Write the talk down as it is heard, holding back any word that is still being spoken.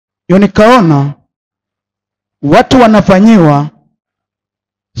nikaona watu wanafanyiwa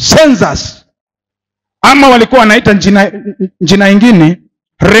Cencus, ama walikuwa wanaita jina ingine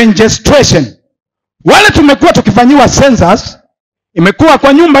registration. Wale tumekuwa tukifanyiwa Cencus, imekuwa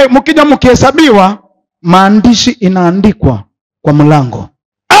kwa nyumba, mkija mkihesabiwa, maandishi inaandikwa kwa mlango.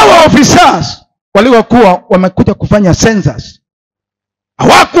 Hawa officers waliokuwa wamekuja kufanya Cencus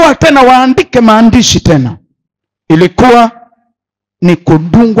hawakuwa tena waandike maandishi tena, ilikuwa ni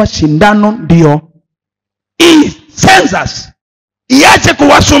kudungwa sindano. Ndio hii Cencus iache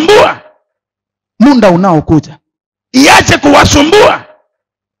kuwasumbua muda unaokuja, iache kuwasumbua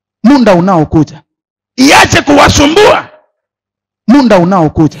muda unaokuja, iache kuwasumbua muda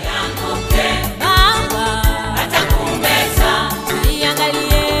unaokuja.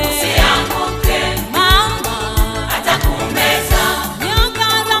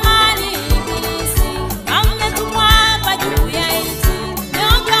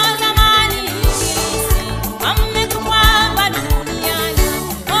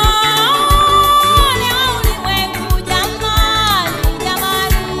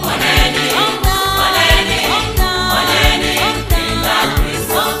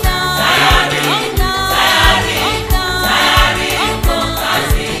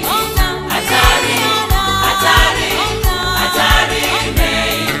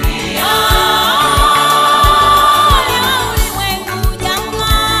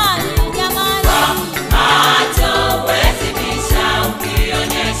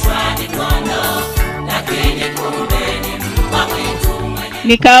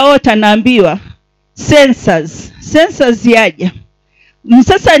 Nikaota naambiwa Cencus yaja.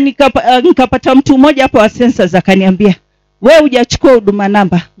 Sasa nikapata mtu mmoja hapo wa Cencus akaniambia, wewe hujachukua huduma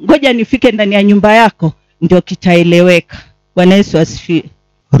namba, ngoja nifike ndani ya nyumba yako ndio kitaeleweka. Bwana Yesu asifiwe.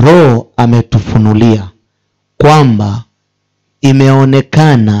 Roho ametufunulia kwamba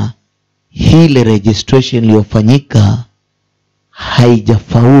imeonekana hile registration iliyofanyika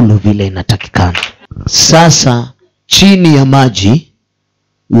haijafaulu vile inatakikana. Sasa chini ya maji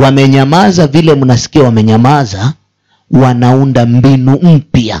wamenyamaza, vile mnasikia wamenyamaza, wanaunda mbinu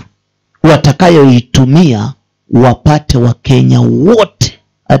mpya watakayoitumia wapate Wakenya wote,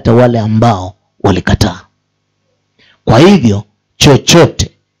 hata wale ambao walikataa. Kwa hivyo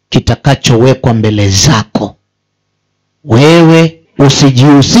chochote kitakachowekwa mbele zako, wewe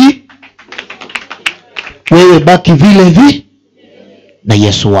usijiusi, wewe baki vile na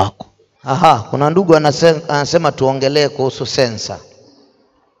Yesu wako. Kuna ndugu anasema tuongelee kuhusu sensa,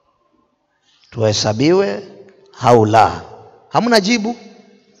 tuhesabiwe au la. Hamna jibu?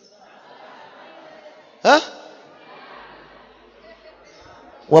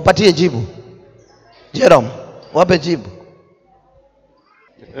 Wapatie jibu. Jerome, wape jibu.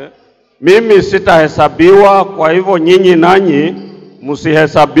 Mimi sitahesabiwa, kwa hivyo nyinyi nanyi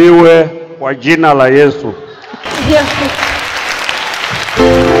msihesabiwe kwa jina la Yesu.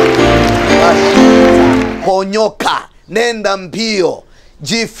 Ponyoka, nenda mbio,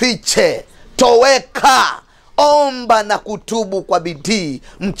 jifiche, toweka, omba na kutubu kwa bidii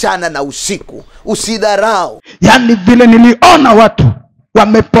mchana na usiku, usidharau. Yani vile niliona watu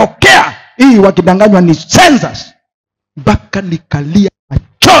wamepokea hii wakidanganywa ni Cencus, mpaka nikalia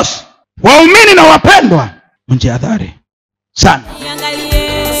machozi. Waumini na wapendwa, mjihadhari sana.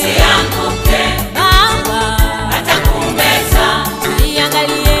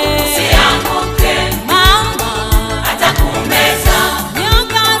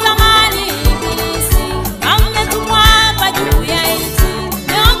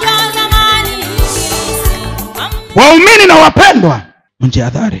 Waumini na wapendwa,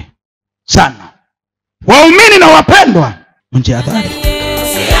 mjihadhari sana. Waumini na wapendwa, mjihadhari.